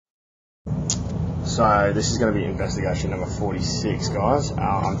So this is going to be investigation number 46, guys.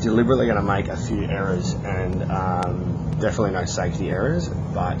 I'm deliberately going to make a few errors, and definitely no safety errors,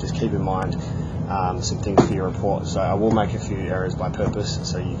 but just keep in mind some things for your report. So I will make a few errors by purpose,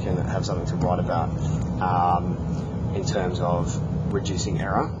 so you can have something to write about in terms of reducing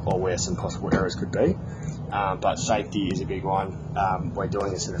error, or where some possible errors could be. But safety is a big one. We're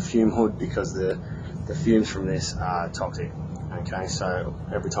doing this in a fume hood because the fumes from this are toxic. Okay, so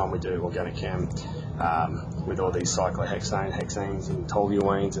every time we do organic chem with all these cyclohexane, hexenes and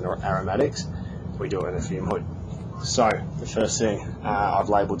toluenes and aromatics, we do it in a fume hood. So the first thing, I've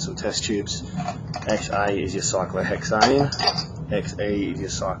labelled some test tubes. XA is your cyclohexane, XE is your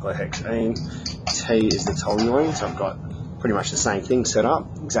cyclohexene, T is the toluene. So I've got pretty much the same thing set up,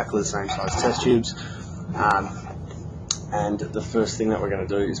 exactly the same size test tubes. And the first thing that we're going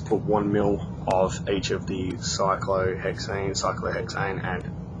to do is put 1 ml of each of the cyclohexene, and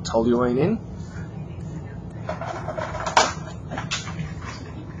toluene in.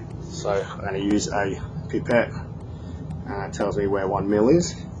 So I'm going to use a pipette, and it tells me where 1 ml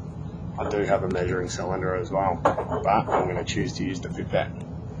is. I do have a measuring cylinder as well, but I'm going to choose to use the pipette.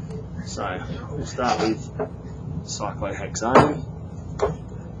 So we'll start with cyclohexane.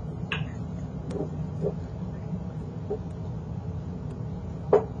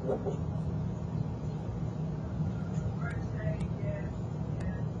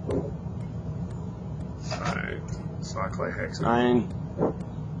 So cyclohexane,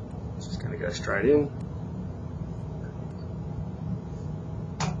 just going to go straight in.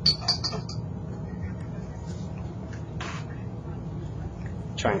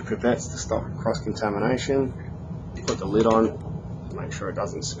 Change pipettes to stop cross-contamination. Put the lid on to make sure it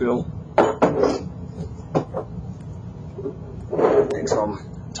doesn't spill. Next on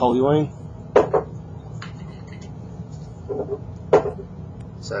toluene.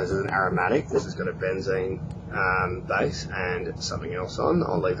 So this is an aromatic. This has got a benzene base and something else on.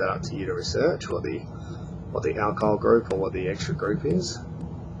 I'll leave that up to you to research what the alkyl group or what the extra group is.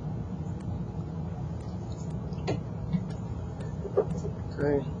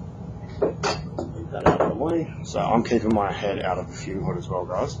 Okay, leave that out of the way. So I'm keeping my head out of the fume hood as well,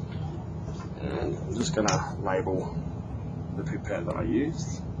 guys. And I'm just going to label the pipette that I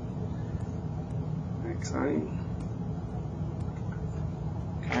used. Hexane.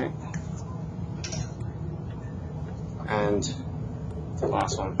 Okay. And the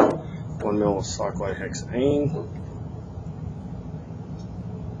last one, 1 ml of cyclohexene.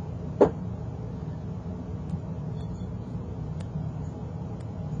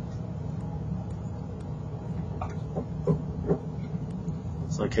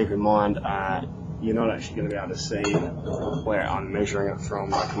 So keep in mind, you're not actually going to be able to see where I'm measuring it from,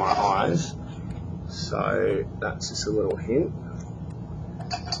 like my eyes. So that's just a little hint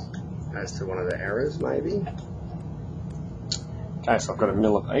as to one of the errors, maybe. Okay, so I've got 1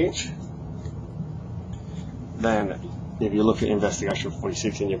 ml of each. Then, if you look at investigation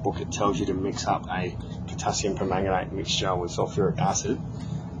 46 in your book, it tells you to mix up a potassium permanganate mixture with sulfuric acid.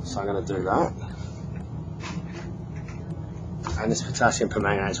 So I'm going to do that. And this potassium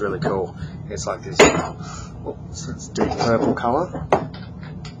permanganate is really cool. It's like this, it's deep purple colour.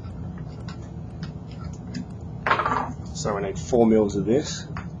 So we need 4 ml of this.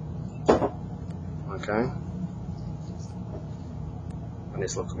 Okay. And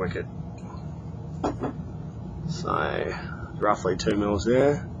this looks wicked. So roughly 2 ml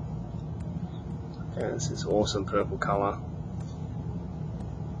there. Okay, this is awesome purple colour.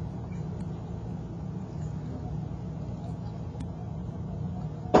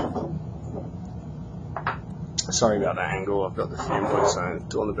 Sorry about the angle, I've got the fume hood, so I'm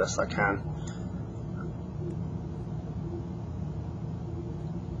doing the best I can.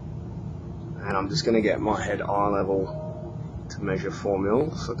 And I'm just going to get my head eye level to measure 4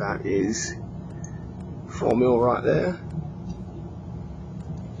 ml, so that is 4 ml right there.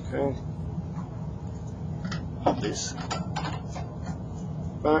 Okay. Put this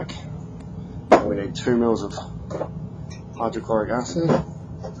back. And we need 2 ml of hydrochloric acid.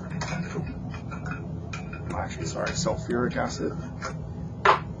 Actually, sorry, sulfuric acid.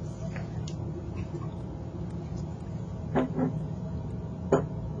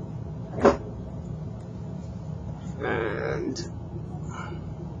 And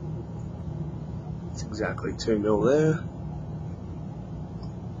it's exactly 2 ml there.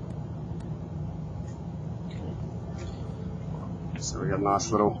 So we got a nice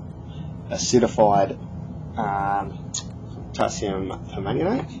little acidified potassium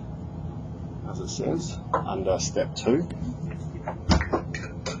permanganate, as it says, under step 2.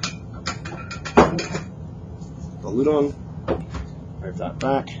 The lid on, move that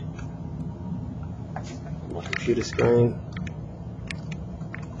back, My computer screen.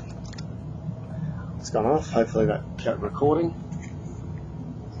 It's gone off. Hopefully that kept recording.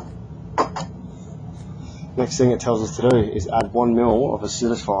 Next thing it tells us to do is add 1 ml of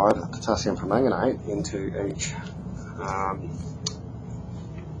acidified potassium permanganate into each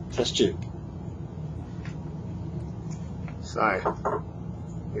test tube. So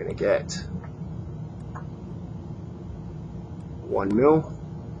you're going to get 1 ml,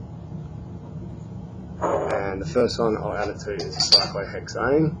 and the first one I'll add it to is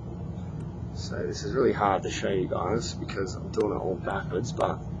cyclohexane. So this is really hard to show you guys because I'm doing it all backwards,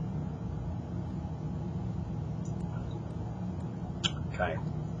 but okay.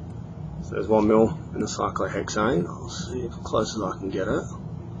 So there's 1 ml in the cyclohexane. I'll see as close as I can get it.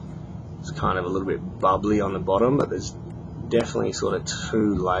 It's kind of a little bit bubbly on the bottom, but there's definitely sort of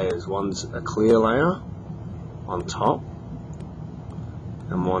 2 layers. One's a clear layer on top,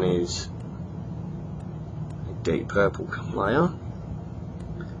 and one is a deep purple layer.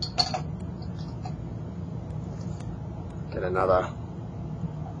 Get another,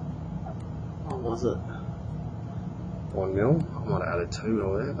 what was it? 1 ml. I might have added 2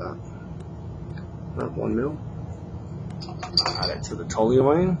 ml there, but not 1 ml. I'll add it to the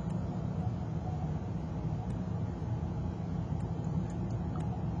toluene.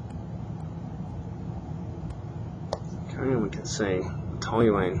 Okay, and we can see the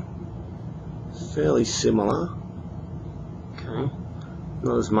toluene is fairly similar. Okay,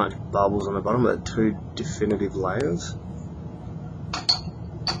 not as much bubbles on the bottom, but 2 definitive layers.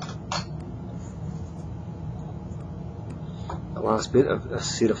 The last bit of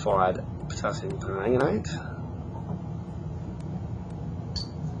acidified potassium permanganate,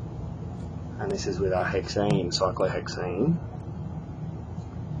 and this is with our hexene, cyclohexene.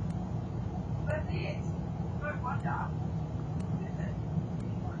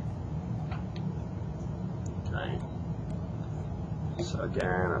 Okay, so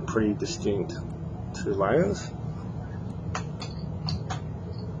again a pretty distinct 2 layers.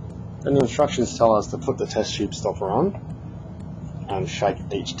 Then the instructions tell us to put the test tube stopper on and shake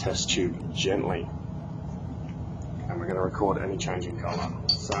each test tube gently, and we're going to record any change in colour.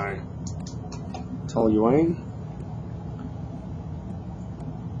 So toluene,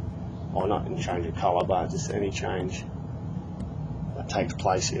 or not in change of colour, but just any change that takes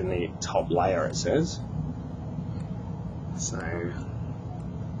place in the top layer, it says. So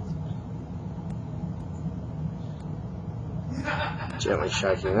gently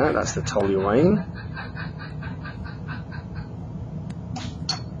shaking that, that's the toluene.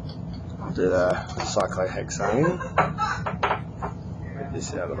 I'll do the cyclohexane. Get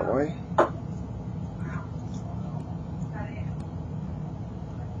this out of the way.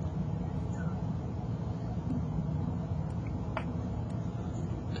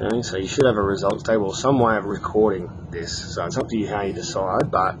 Okay, so you should have a results table or some way of recording this. So it's up to you how you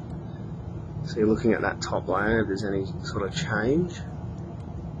decide, but so you're looking at that top layer, if there's any sort of change.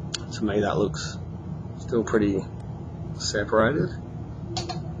 To me that looks still pretty separated.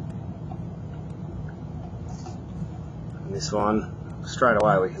 And this one, straight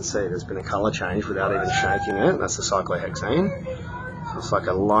away we can see there's been a colour change without even shaking it. That's the cyclohexane. So it's like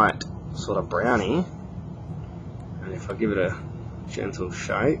a light sort of brownie. And if I give it a gentle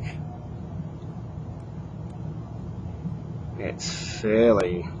shake, it's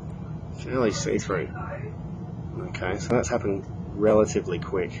fairly see-through. Okay, so that's happened relatively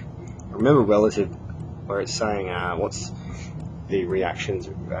quick. Remember relative, where it's saying what's the reactions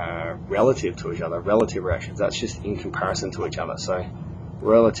relative to each other, relative reactions, that's just in comparison to each other. So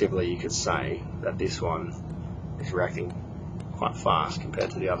relatively you could say that this one is reacting quite fast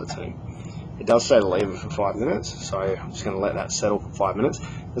compared to the other 2. It does say to leave it for 5 minutes, so I'm just going to let that settle for 5 minutes.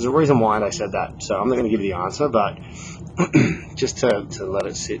 There's a reason why they said that, so I'm not going to give you the answer, but just to let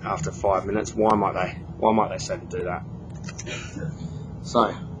it sit after 5 minutes. Why might they say to do that?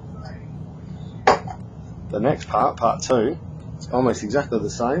 So the next part 2, it's almost exactly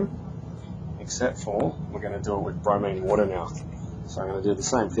the same, except for we're going to do it with bromine water now. So I'm going to do the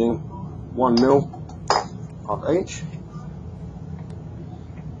same thing, 1 ml of each.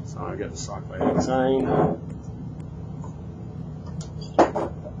 So I get the cyclohexane.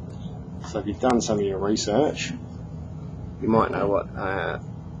 So if you've done some of your research, you might know what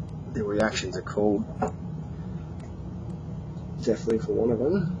the reactions are called. Definitely for one of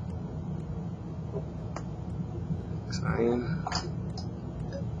them. Hexane.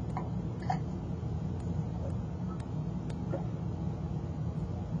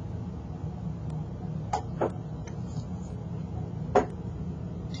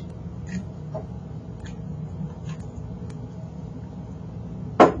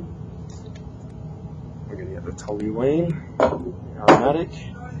 We're going to get the toluene, aromatic.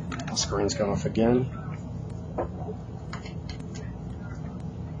 The screen's gone off again.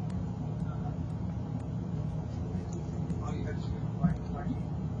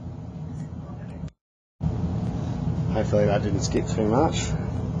 Hopefully that didn't skip too much,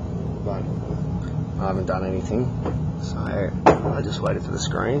 but I haven't done anything, so I just waited for the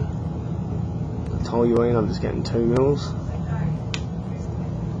screen. The toluene, I'm just getting 2 mils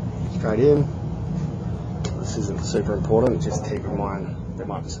straight in. This isn't super important, just keep in mind there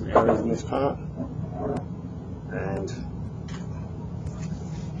might be some errors in this part. And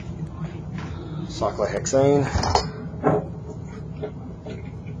cyclohexene.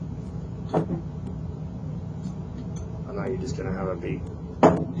 I know you're just going to have a big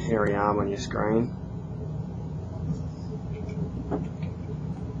hairy arm on your screen.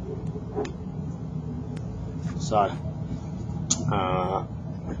 So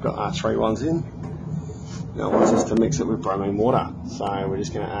we've got our 3 ones in. Now it wants us to mix it with bromine water. So we're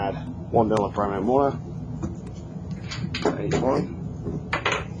just going to add 1 ml of bromine water to each one.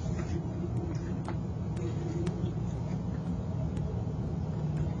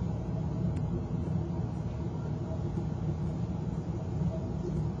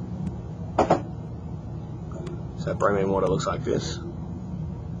 So bromine water looks like this.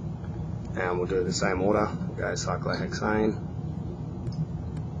 And we'll do the same order. We'll go cyclohexane.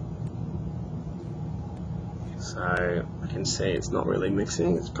 So I can see it's not really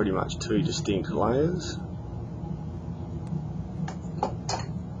mixing, it's pretty much 2 distinct layers.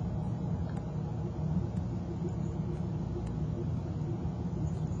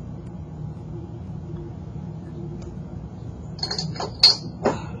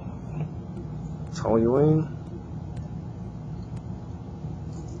 Toluene.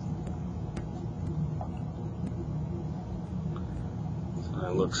 So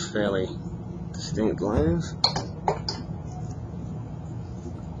it looks fairly distinct layers.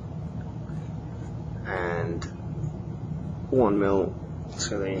 And 1 ml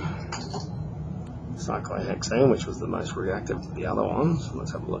to the cyclohexane, which was the most reactive to the other ones. So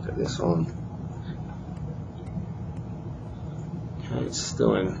let's have a look at this one. Okay, it's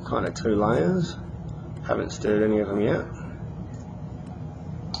still in kind of 2 layers. Haven't stirred any of them yet.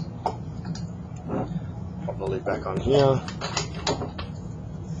 Pop the lid back on here.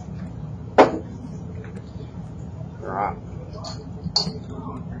 Alright.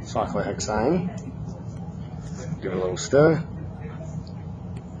 Cyclohexane. Give it a little stir.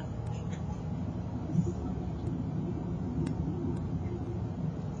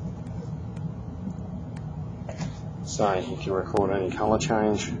 So if you record any colour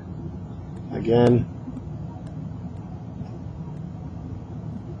change, again,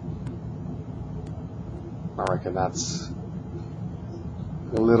 I reckon that's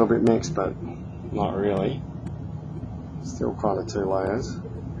a little bit mixed, but not really. Still kind of 2 layers.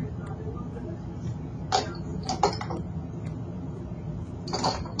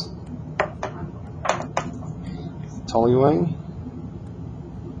 Toluene.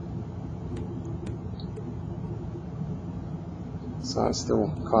 So it's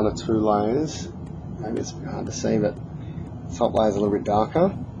still kind of 2 layers. Maybe it's a bit hard to see, but the top layer is a little bit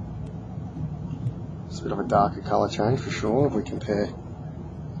darker. It's a bit of a darker colour change for sure if we compare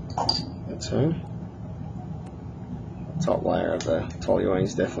the 2. The top layer of the toluene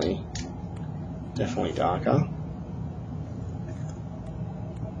is definitely darker.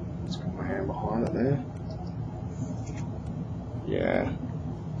 Let's put my hand behind it there. Yeah,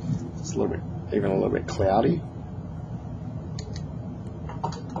 it's even a little bit cloudy.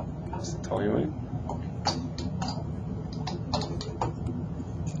 That's the toluene.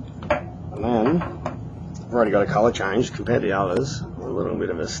 And then I've already got a colour change compared to the others. A little bit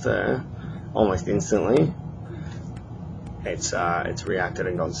of a stir, almost instantly. It's reacted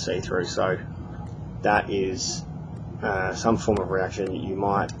and gone see-through. So that is some form of reaction. You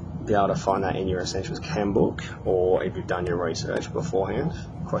might be able to find that in your Essentials Chem book, or if you've done your research beforehand.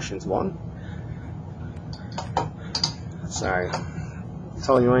 Questions 1. So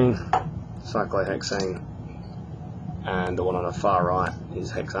toluene, cyclohexane, and the one on the far right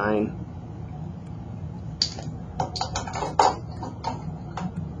is hexane.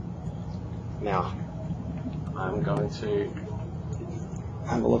 Now I'm going to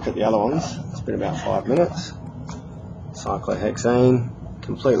have a look at the other ones. It's been about 5 minutes. Cyclohexane,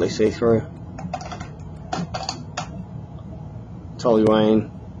 completely see-through.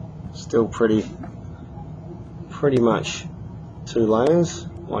 Toluene, still pretty much 2 layers,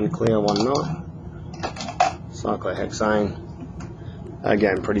 1 clear, 1 not. Cyclohexane,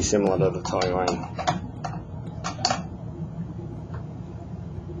 again pretty similar to the toluene.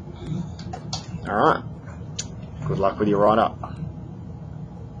 Alright, Good luck with your write-up.